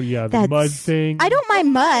 Messing somebody, yeah, the That's- mud thing. I don't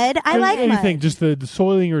mind mud. I like anything, mud. just the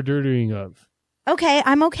soiling or dirtying of. Okay,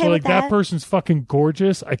 I'm okay So with like that person's fucking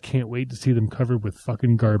gorgeous. I can't wait to see them covered with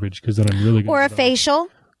fucking garbage because then I'm really gonna Or a get off. facial.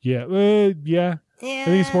 Yeah, yeah. Yeah. I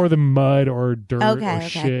think it's more the mud or dirt Okay, or okay.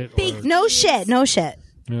 shit. Big- No shit. No shit.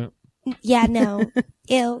 Yeah. Yeah, no.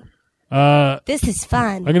 Ew. This is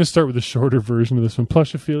fun. I'm going to start with the shorter version of this one.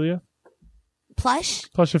 Plushophilia. Plush?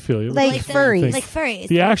 Plushophilia. Like which is the furries. thing. Like furries.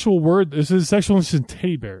 The actual word, this is sexual interest in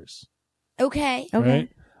teddy bears. Okay. Okay.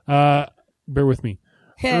 Right? Bear with me.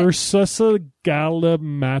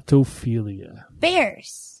 Ursusagamatophilia.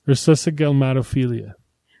 Bears. Ursusagamatophilia.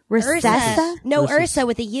 Recessa? No, Ursus. Ursa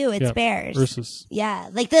with a U. It's Yeah. bears. Ursus. Yeah,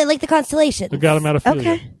 like the constellation. Agatomatophila.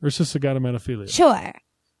 Okay. Ursusagamatophilia. Sure.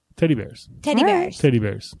 Teddy bears. Teddy All right. bears. Teddy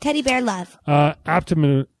bears. Teddy bear love.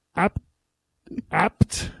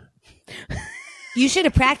 Apt. You should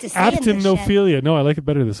have practiced saying this shit. Aptinophilia. No, I like it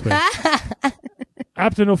better this way.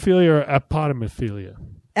 Aptinophilia or apodimophilia.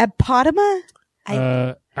 Apodema?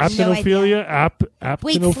 Aptinophilia.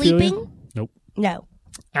 Wait, Aptinophilia. sleeping? Nope. No.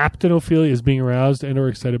 Aptinophilia is being aroused and or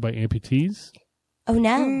excited by amputees. Oh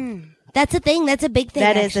no. That's a thing. That's a big thing.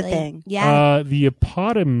 That is a actually. thing. Yeah. The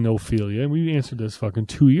apodimophilia, and we answered this fucking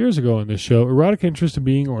 2 years ago on this show. Erotic interest in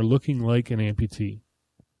being or looking like an amputee.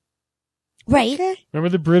 right. Okay. Remember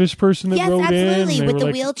the British person that Yes, wrote in? absolutely, They with were the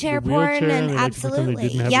like, wheelchair the porn wheelchair, and they like to pretend absolutely. they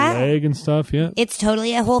didn't have Yeah. a leg and stuff. Yeah, It's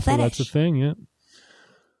totally a whole so fetish. that's a thing. Yeah.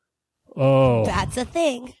 Oh, That's a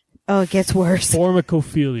thing. Oh, it gets worse.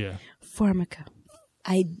 formicophilia. Formica.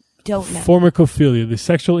 I don't know. Formicophilia, the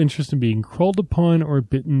sexual interest in being crawled upon or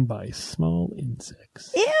bitten by small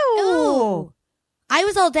insects. Ew. Ooh. I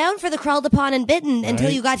was all down for the crawled upon and bitten until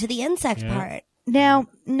Right. you got to the insect Yeah. part. No,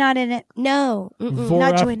 not in it. No. Mm-mm.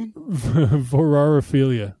 Not joining.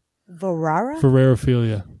 Vorarophilia. Varara?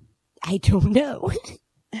 Vorarophilia. I don't know.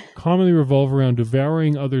 Commonly revolve around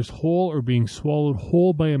devouring others whole or being swallowed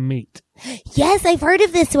whole by a mate. Yes, I've heard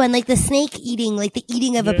of this one, like the snake eating, like the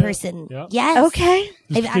eating of a Yeah, person. yeah. Yes. Okay.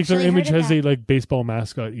 This I've particular actually image heard of has that. a like baseball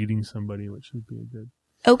mascot eating somebody, which would be a good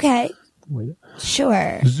Okay. way.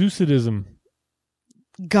 Sure. Zeusidism.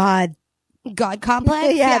 God. God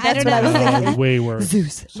complex? Yeah, that's what I was thinking. Way worse.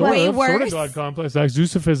 Zeus. Way Sort of worse. God complex.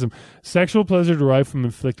 Zeusophism. Sexual pleasure derived from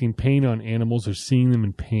inflicting pain on animals or seeing them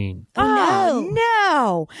in pain. Oh, no.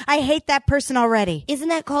 no. I hate that person already. Isn't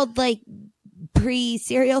that called like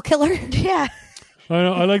pre-serial killer? Yeah. I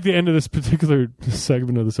know. I like the end of this particular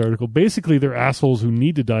segment of this article. Basically, they're assholes who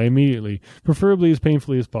need to die immediately, preferably as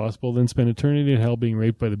painfully as possible, then spend eternity in hell being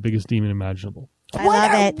raped by the biggest demon imaginable. I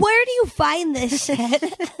love it. Where do you find this shit?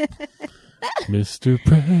 Mr.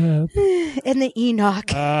 Prep. In the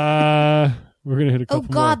Enoch. We're gonna hit a Oh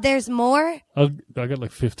couple God, there's more? more. I got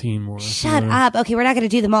like 15 more. Shut up. Okay, we're not going to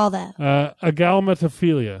do them all though.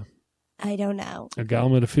 Agalmatophilia. I don't know.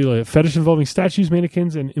 Agalmatophilia. Fetish involving statues,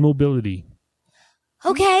 mannequins, and immobility.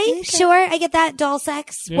 Okay, sure. I get that. Doll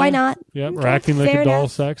sex. Yeah. Why not? Yeah, or acting like fair a doll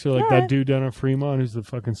enough. sex, or like that dude down at Fremont who's the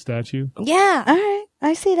fucking statue. Yeah. All right.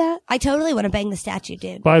 I see that. I totally want to bang the statue,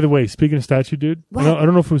 dude. By the way, speaking of statue dude, What? I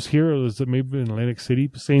don't know if it was here or was it maybe in Atlantic City.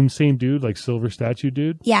 Same dude, like silver statue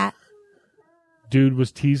dude. Yeah. Dude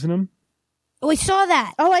was teasing him. Oh, I saw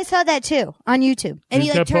that. Oh, I saw that too on YouTube. And he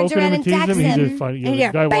like kept turns poking around him and teasing attacks him. He him. just finally, And the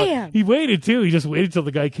yeah, guy bam! he waited too. He just waited till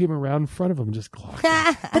the guy came around in front of him and just clocked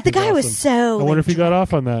him. But the guy was awesome. so. I wonder if he got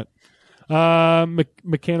off on that.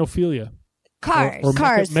 Mechanophilia. Cars. Or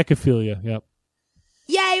Cars. mechaphilia. Yep.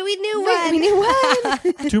 Yay, we knew one. We knew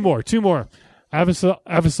what? Two more.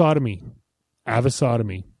 Avisotomy.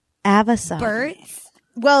 Avasar. Birds.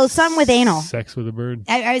 Well, some with anal. Sex with a bird.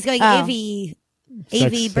 I was going Oh. AV. Sex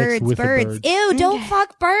AV birds. with a Birds. bird. Ew, don't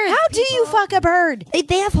fuck birds. How do you fuck a bird?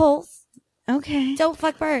 They have holes. Okay. Don't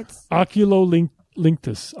fuck birds.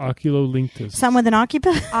 Oculolinctus. Some with an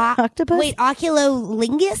octopus? Wait,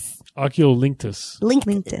 oculolingus? Oculolinctus.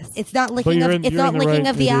 Linctus. It's not But licking of. It's not licking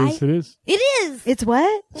of the eye. It is. It is. It's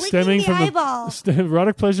what? Licking the eyeball.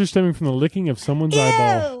 Erotic pleasure stemming from the licking of someone's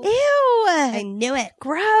eyeball. Ew. Ew. I knew it.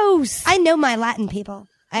 Gross. I know my Latin people.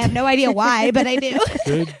 I have no idea why, but I do.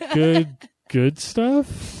 Good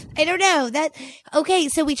stuff. I don't know that. Okay,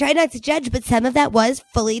 so we try not to judge, but some of that was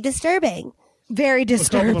fully disturbing. Very A couple of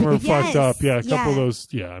disturbing. them are Yes. fucked up. Yeah, a couple of Yeah. those.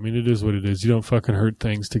 Yeah, I mean, it is what it is. You don't fucking hurt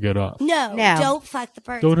things to get off. No, No. don't fuck the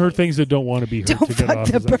birds. Don't hurt please. things that don't want to be hurt Don't to get fuck off.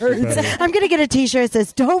 the is actually birds. better. I'm going to get a t-shirt that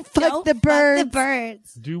says, don't fuck Don't the birds. Fuck the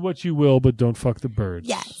birds. Do what you will, but don't fuck the birds.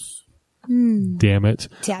 Yes. Damn it.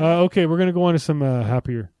 Damn it. Okay, we're going to go on to some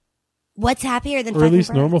happier, What's happier than or at fucking least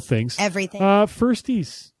birds? normal things. Everything.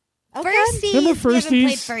 Firsties. Okay. Firsties. Remember We haven't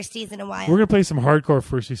played firsties? firsties in a while. We're going to play some hardcore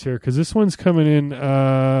firsties here because this one's coming in.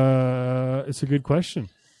 It's a good question.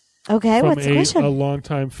 Okay, From what's the question? a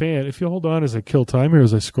longtime fan. If you hold on as I kill time here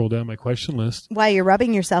as I scroll down my question list While you're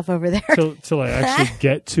rubbing yourself over there. till I actually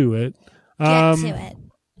get to it. Get to it.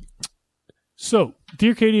 So,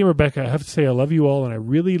 dear Katie and Rebecca, I have to say I love you all and I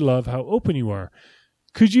really love how open you are.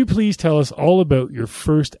 Could you please tell us all about your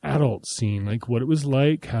first adult scene? Like what it was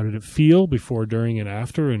like, how did it feel before, during, and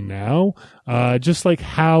after, and now? Just like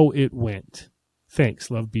how it went.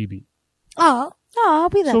 Thanks. Love, BB. Oh, Oh,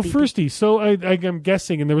 we love So BB. firsty. So I'm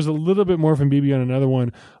guessing, and there was a little bit more from BB on another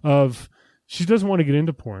one of she doesn't want to get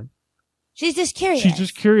into porn. she's just curious. She's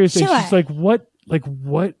just curious. And Sure. she's like, what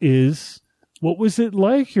was it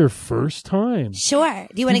like your first time? Sure.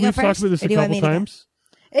 Do you want to We've go talked first? about this or a do you want couple me to go? times.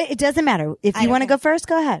 It doesn't matter. If I you don't want to care. go first,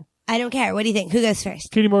 go ahead. I don't care. What do you think? Who goes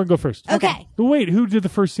first? Katie Morgan, go first. Okay. But wait, who did the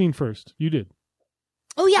first scene first? You did.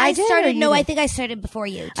 Oh yeah, I I did, or started. you No, did? I think I started before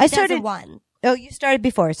you. I started- 2001. Oh, you started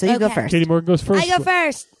before, so you go Okay. first. Katie Morgan goes first. I go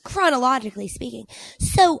first, chronologically speaking.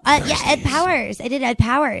 So, yeah, Ed Powers. I did Ed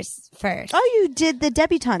Powers first. Oh, you did the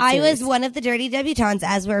debutante. I series. was one of the dirty debutantes,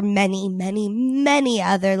 as were many, many, many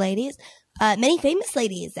other ladies. Many famous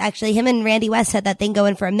ladies. Actually, him and Randy West had that thing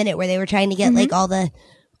going for a minute where they were trying to get like all the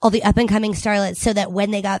up and coming starlets so that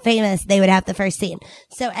when they got famous, they would have the first scene.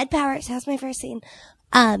 So Ed Powers has my first scene.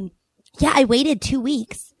 Yeah, I waited 2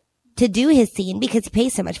 weeks to do his scene because he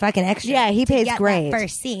pays so much fucking extra. Yeah, he to pays get great. That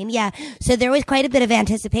first scene. Yeah. So there was quite a bit of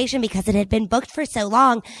anticipation because it had been booked for so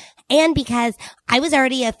long and because I was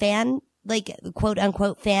already a fan, like quote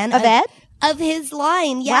unquote fan Of Ed? Of his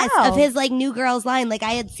line, yes. Wow. Of his like New Girls line. Like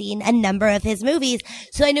I had seen a number of his movies.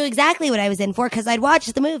 So I knew exactly what I was in for because I'd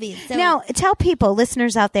watched the movies. So, Now, tell people,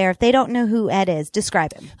 listeners out there, if they don't know who Ed is,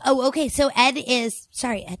 describe him. oh, okay. So Ed is,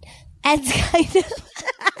 sorry, Ed. Ed's kind of,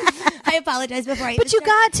 I apologize before I But you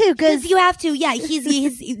got to, because because you have to. Yeah.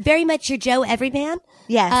 He's very much your Joe Everyman.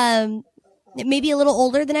 yes, Maybe a little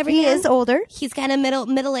older than Everyman. he is older. He's kind of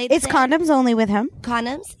middle aged. It's condoms only with him.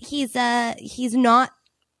 Condoms. He's not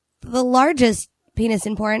the largest penis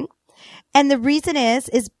in porn. And the reason is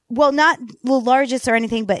well, not the largest or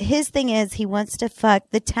anything, but his thing is he wants to fuck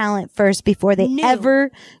the talent first before they New.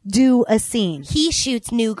 ever do a scene. He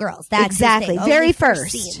shoots new girls. That's Exactly. his thing. Very Only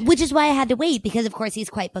first. scene. Which is why I had to wait because of course he's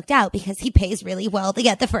quite booked out because he pays really well to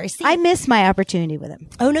get the first scene. I missed my opportunity with him.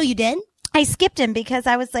 Oh no, you did? I skipped him because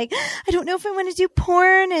I was like, I don't know if I want to do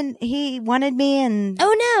porn, and he wanted me, and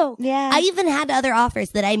Oh no. Yeah. I even had other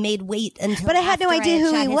offers that I made wait until but I had no after idea had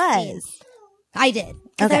who shot he his was. scene. I did.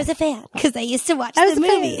 Because Okay. I was a fan. Because I used to watch I was the a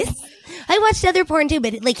fan. movies. I watched other porn too,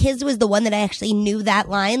 but like his was the one that I actually knew that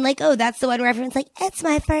line. Like, oh, that's the one where everyone's like, it's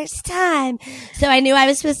my first time. So I knew I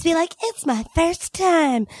was supposed to be like, it's my first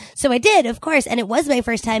time. So I did, of course. And it was my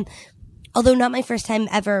first time, although not my first time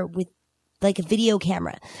ever with like a video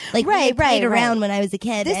camera. Like we had played around when I was a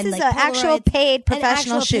kid. This and, is like, an actual Polaroids, paid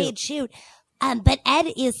professional an actual shoot. paid shoot. But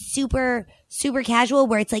Ed is super casual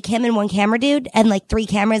where it's like him and one camera dude and like 3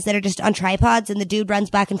 cameras that are just on tripods and the dude runs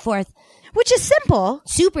back and forth. Which is simple.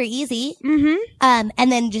 Super easy. Mm-hmm.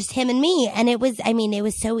 And then just him and me. And it was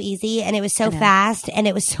so easy and it was so fast and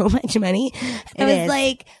it was so much money. It was is.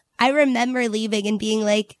 like, I remember leaving and being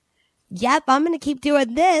like, yep, I'm going to keep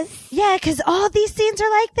doing this. Yeah, because all these scenes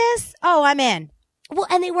are like this. Oh, I'm in. Well,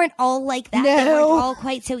 and they weren't all like that. They No. weren't all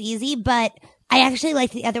quite so easy, but I actually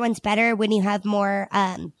like the other ones better when you have more,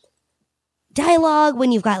 dialogue,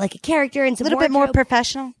 when you've got like a character and A some little bit more wardrobe.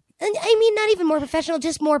 professional. And, I mean, not even more professional,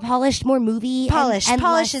 just more polished, more movie. Polish. And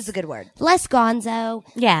Polish less, is a good word. less gonzo.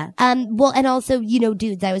 Yeah. Well, and also,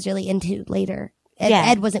 dudes I was really into later. Yeah.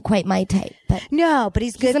 Ed wasn't quite my type, but No, but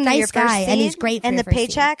he's good a for nice your first guy, and he's scene, great for and your the first scene.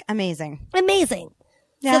 paycheck, amazing. amazing.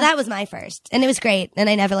 Yeah. So that was my first, and it was great, and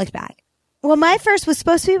I never looked back. Well, my first was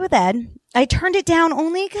supposed to be with Ed. I turned it down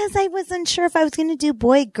only because I wasn't sure if I was going to do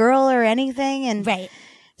boy, girl, or anything. And Right.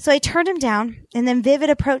 so I turned him down. And then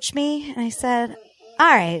Vivid approached me, and I said, all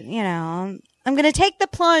right, I'm going to take the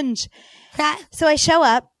plunge. So I show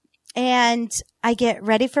up, and I get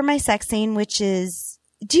ready for my sex scene, which is,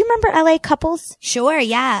 do you remember LA Couples? Sure,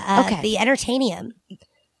 yeah. Okay. The Entertainium.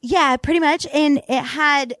 Yeah, pretty much. And it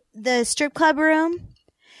had the strip club room.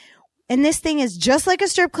 And this thing is just like a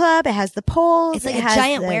strip club. It has the poles. It's like it a has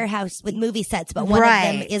giant the- warehouse with movie sets, but one of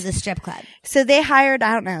them is a strip club. So they hired,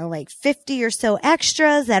 I don't know, like 50 or so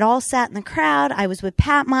extras that all sat in the crowd. I was with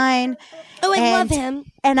Pat Mine. Oh, I love And- him.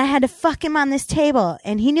 And I had to fuck him on this table.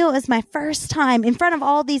 And he knew it was my first time in front of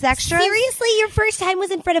all these extras. Seriously, your first time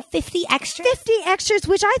was in front of 50 extras? 50 extras,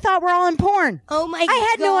 which I thought were all in porn. Oh my god. I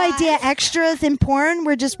had no idea extras in porn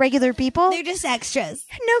were just regular people. They're just extras.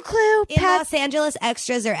 No clue. In Los Angeles,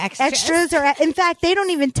 extras are extras. Extras are, in fact, they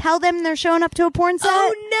don't even tell them they're showing up to a porn set.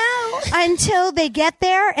 Oh no. Until they get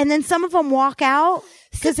there, and then some of them walk out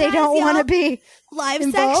because they don't Surprise, want to y'all. be Live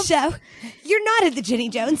involved. sex show. You're not at the Ginny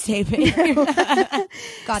Jones statement.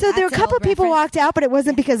 God, So there were a that's an couple old people reference. walked out, but it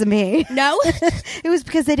wasn't because of me. No? It was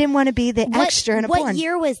because they didn't want to be the extra in a what porn.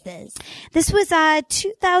 year was this? This was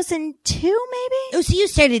 2002, maybe? Oh, so you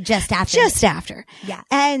started just after. Just after. Yeah.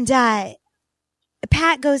 And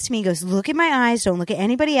Pat goes to me, he goes, look at my eyes, don't look at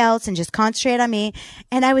anybody else, and just concentrate on me.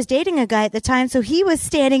 And I was dating a guy at the time, so he was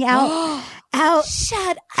standing out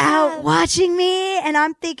Shut out up. watching me, and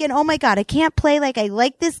I'm thinking, oh my god, I can't play like I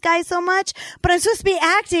like this guy so much, but I'm supposed to be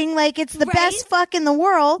acting like it's the Right? best fuck in the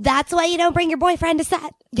world. That's why you don't bring your boyfriend to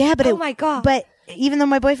set. Yeah, but Oh my God. But even though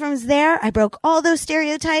my boyfriend was there, I broke all those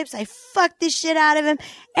stereotypes. I fucked this shit out of him,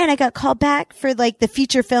 and I got called back for like the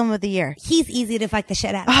feature film of the year. He's easy to fuck the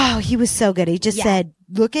shit out of. Oh, he was so good. He just Yeah. said,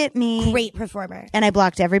 "Look at me," Great performer. and I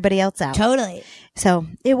blocked everybody else out. Totally. So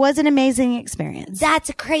it was an amazing experience.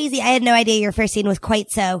 That's crazy. I had no idea your first scene was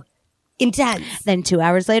quite so intense. Then 2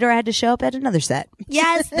 hours later, I had to show up at another set.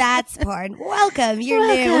 Yes, that's porn. Welcome. You're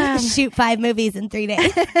new. Welcome. Shoot 5 movies in 3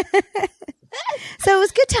 days. So it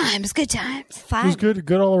was good times. Good times. It Fun. was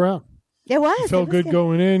good all around. It was. Felt it was good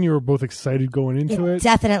going in. You were both excited going into it.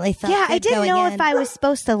 Definitely felt Yeah, I good didn't going know in. if I was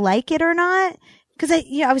supposed to like it or not. Because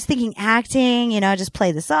I was thinking acting, just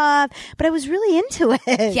play this off. But I was really into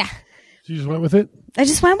it. Yeah. So you just went with it. I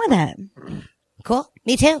just went with it. Cool.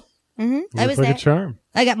 Me too. Mm-hmm. I was Looked like there. a charm.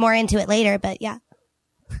 I got more into it later, but yeah.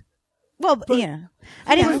 Well,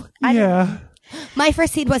 I didn't. Yeah. My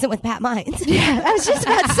first scene wasn't with Pat Mines. Yeah, I was just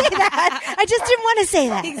about to say that. I just didn't want to say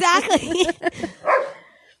that. Exactly.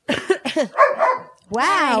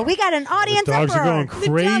 Wow, we got an audience The dogs are uproar. going The dogs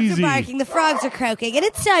are crazy. barking, the frogs are croaking, and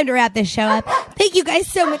it's time to wrap this show up. Thank you guys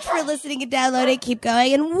so much for listening and downloading. Keep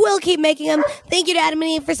going, and we'll keep making them. Thank you to Adam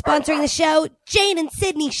and Eve for sponsoring the show. Jane and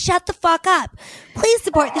Sydney, shut the fuck up. Please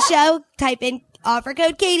support the show. Type in offer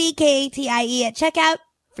code Katie, Katie at checkout.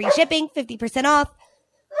 Free shipping, 50% off.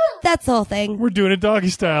 That's the whole thing. We're doing it doggy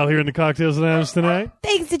style here in the Cocktails and Adams tonight.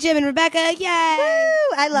 Thanks to Jim and Rebecca. Yay!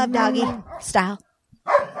 Woo, I love doggy style.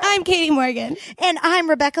 I'm Katie Morgan. And I'm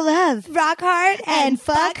Rebecca Love. Rock hard And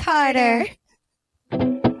fuck harder.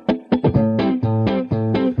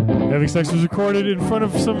 Having Sex was recorded in front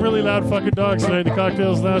of some really loud fucking dogs tonight in the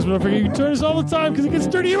Cocktails Lounge. But don't forget, you can turn us all the time because it gets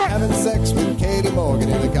dirty. Having sex with Katie Morgan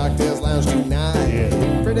in the Cocktails Lounge tonight.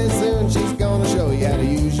 Yeah. Pretty soon she's gonna show you how to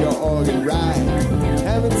use your organ right.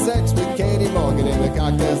 Having sex with Katie Morgan in the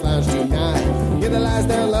Cocktails Lounge tonight. Get the lights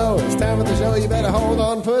down low, it's time for the show, you better hold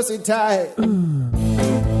on pussy tight.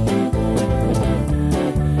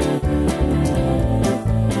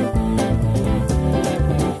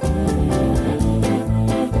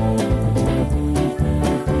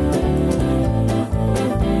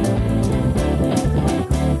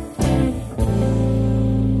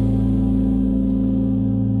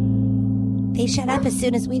 They shut up as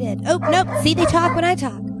soon as we did. Oh, nope. See, they talk when I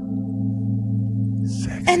talk.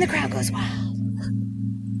 And the crowd goes wild.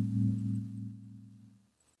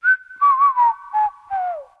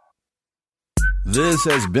 This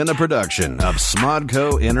has been a production of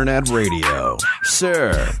Smodco Internet Radio.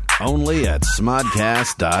 Sir, only at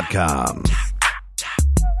smodcast.com.